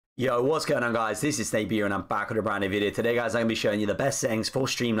Yo, what's going on, guys? This is Snake and I'm back with a brand new video. Today, guys, I'm going to be showing you the best settings for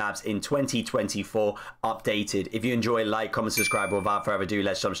Streamlabs in 2024 updated. If you enjoy, like, comment, subscribe. Without further ado,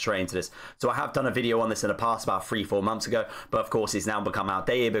 let's jump straight into this. So I have done a video on this in the past about 3-4 months ago, but of course it's now become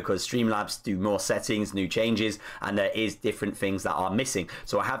outdated because Streamlabs do more settings, new changes, and there is different things that are missing.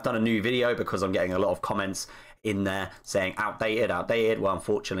 So I have done a new video because I'm getting a lot of comments in there saying outdated. Well,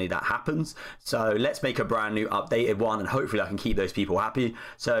 unfortunately that happens, so let's make a brand new updated one and hopefully I can keep those people happy.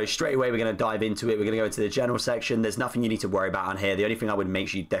 So straight away we're going to dive into it. We're going to go into the general section. There's nothing you need to worry about on here. The only thing I would make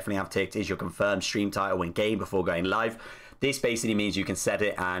sure you definitely have ticked is your confirmed stream title and game before going live. This basically means you can set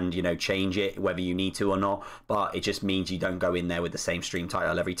it and, you know, change it whether you need to or not, but it just means you don't go in there with the same stream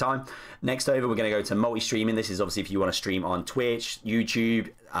title every time. Next over, we're going to go to multi-streaming. This is obviously if you want to stream on Twitch, YouTube,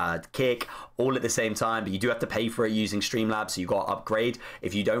 Kick, all at the same time, but you do have to pay for it using Streamlabs, so you got to upgrade.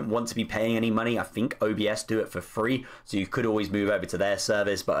 If you don't want to be paying any money, I think OBS do it for free, so you could always move over to their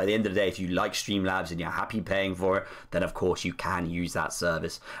service. But at the end of the day, if you like Streamlabs and you're happy paying for it, then of course you can use that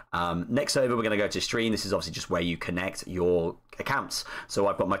service. Next over, we're going to go to stream. This is obviously just where you connect your accounts. So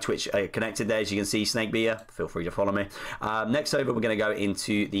I've got my Twitch connected there, as you can see. Snake Beer, feel free to follow me. Next over, we're going to go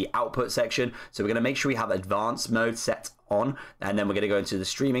into the output section. So we're going to make sure we have advanced mode set on, and then we're going to go into the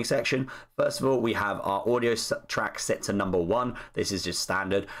streaming section. First of all, we have our audio track set to number 1. This is just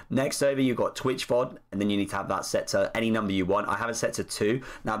standard. Next over, you've got Twitch VOD, and then you need to have that set to any number you want. I have it set to 2.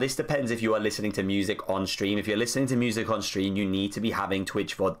 Now this depends if you are listening to music on stream. If you're listening to music on stream, you need to be having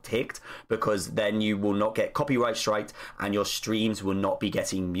Twitch VOD ticked, because then you will not get copyright striked and your streams will not be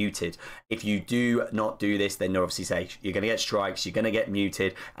getting muted. If you do not do this, then you obviously say you're going to get strikes, you're going to get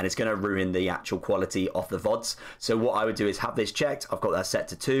muted, and it's going to ruin the actual quality of the VODs. So what I would do is have this checked. I've got that set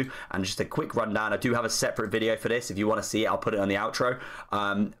to 2, and just a quick rundown. I do have a separate video for this. If you want to see it, I'll put it on the outro.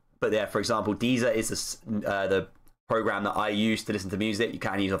 But yeah, for example, Deezer is the program that I use to listen to music. You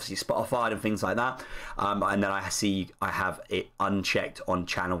can use obviously Spotify and things like that, and then I have it unchecked on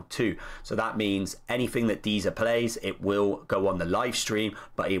channel 2, so that means anything that Deezer plays, it will go on the live stream,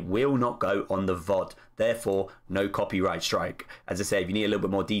 but it will not go on the VOD. Therefore, no copyright strike. As I say, if you need a little bit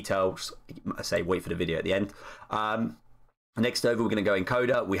more details, I say wait for the video at the end. Next over, we're going to go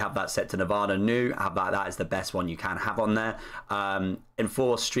encoder. We have that set to Nirvana New. Have that is the best one you can have on there.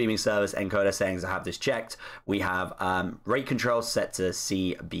 Enforce streaming service encoder settings, I have this checked. We have rate control set to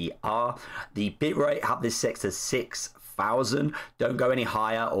CBR. The bitrate, have this set to 6,000. Don't go any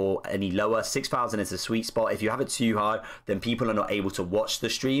higher or any lower. 6,000 is a sweet spot. If you have it too high, then people are not able to watch the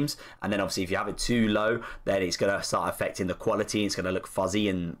streams, and then obviously if you have it too low, then it's going to start affecting the quality. It's going to look fuzzy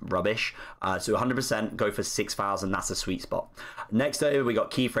and rubbish. So 100% go for 6,000. That's a sweet spot. Next over, we got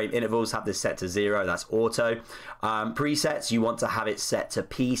keyframe intervals. Have this set to 0. That's auto. Presets, you want to have it set to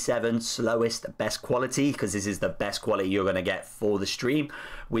P7, slowest best quality, because this is the best quality you're going to get for the stream.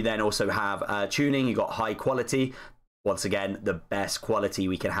 We then also have tuning. You got high quality. Once again, the best quality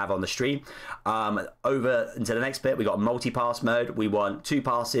we can have on the stream. Over into the next bit, we got multi-pass mode. We want 2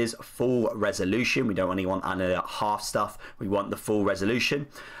 passes, full resolution. We don't only want under half stuff. We want the full resolution.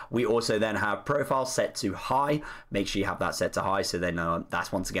 We also then have profile set to high. Make sure you have that set to high, so then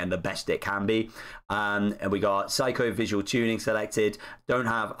that's once again the best it can be. And we got psycho visual tuning selected. Don't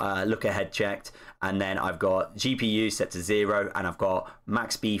have look ahead checked. And then I've got GPU set to 0, and I've got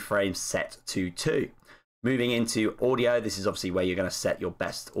max B frames set to 2. Moving into audio, this is obviously where you're going to set your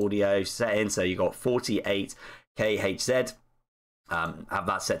best audio setting. So you got 48 kHz. Have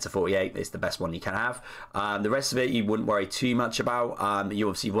that set to 48. It's the best one you can have. The rest of it you wouldn't worry too much about. You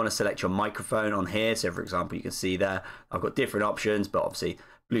obviously want to select your microphone on here. So for example, you can see there I've got different options, but obviously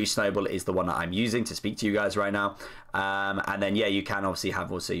Blue Snowball is the one that I'm using to speak to you guys right now. And then yeah, you can obviously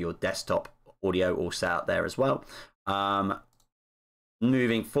have also your desktop audio all set out there as well.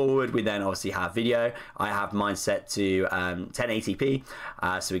 Moving forward, we then obviously have video. I have mine set to 1080p.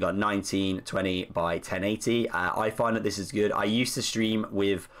 So we got 1920 by 1080. I find that this is good. I used to stream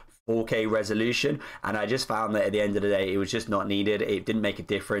with 4K resolution, and I just found that at the end of the day it was just not needed. It didn't make a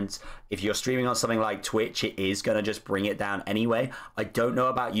difference. If you're streaming on something like Twitch, it is going to just bring it down anyway. I don't know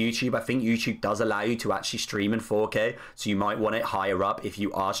about YouTube. I think YouTube does allow you to actually stream in 4K, so you might want it higher up if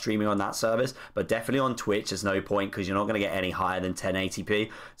you are streaming on that service, but definitely on Twitch there's no point, because you're not going to get any higher than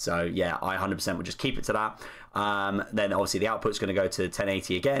 1080p. So yeah, I 100% would just keep it to that. Then obviously the output is going to go to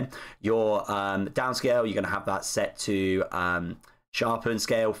 1080 again. Your downscale, you're going to have that set to sharpen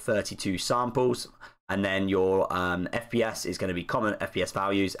scale 32 samples, and then your FPS is going to be common FPS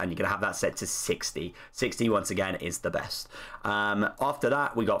values, and you're going to have that set to 60. 60 once again is the best. After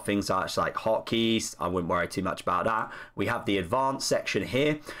that, we got things such like hotkeys. I wouldn't worry too much about that. We have the advanced section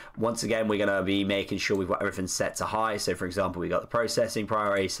here. Once again, we're going to be making sure we've got everything set to high. So for example, we got the processing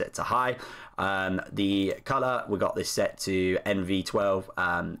priority set to high. The color, we got this set to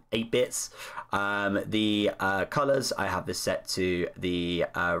NV12 8 bits. The colors, I have this set to the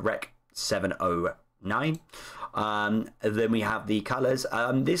Rec 709. Then we have the colors.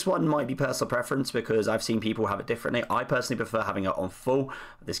 This one might be personal preference because I've seen people have it differently. I personally prefer having it on full.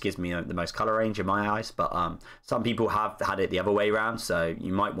 This gives me the most color range in my eyes, but some people have had it the other way around, so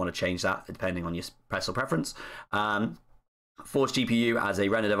you might want to change that depending on your personal preference. Force GPU as a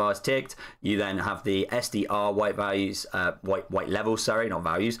render device ticked. You then have the SDR white values, white levels, sorry, not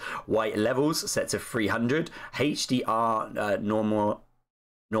values, white levels set to 300. HDR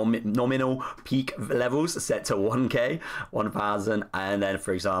nominal peak levels set to 1K, 1000. And then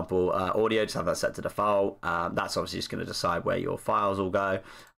for example, audio, just have that set to default. That's obviously just going to decide where your files will go.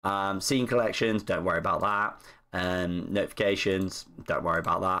 Scene collections, don't worry about that. Notifications, don't worry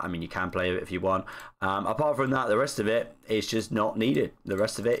about that. I mean, you can play it if you want. Apart from that, the rest of it is just not needed. The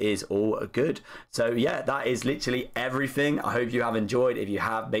rest of it is all good. So yeah, that is literally everything. I hope you have enjoyed. If you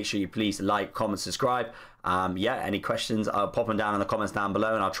have, make sure you please like, comment, subscribe. Yeah, any questions, I'll pop them down in the comments down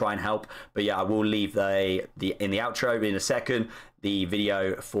below and I'll try and help. But yeah, I will leave in the outro in a second the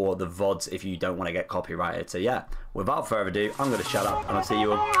video for the VODs if you don't want to get copyrighted. So yeah, without further ado, I'm going to shut up and I'll see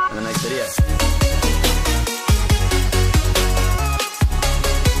you all in the next video.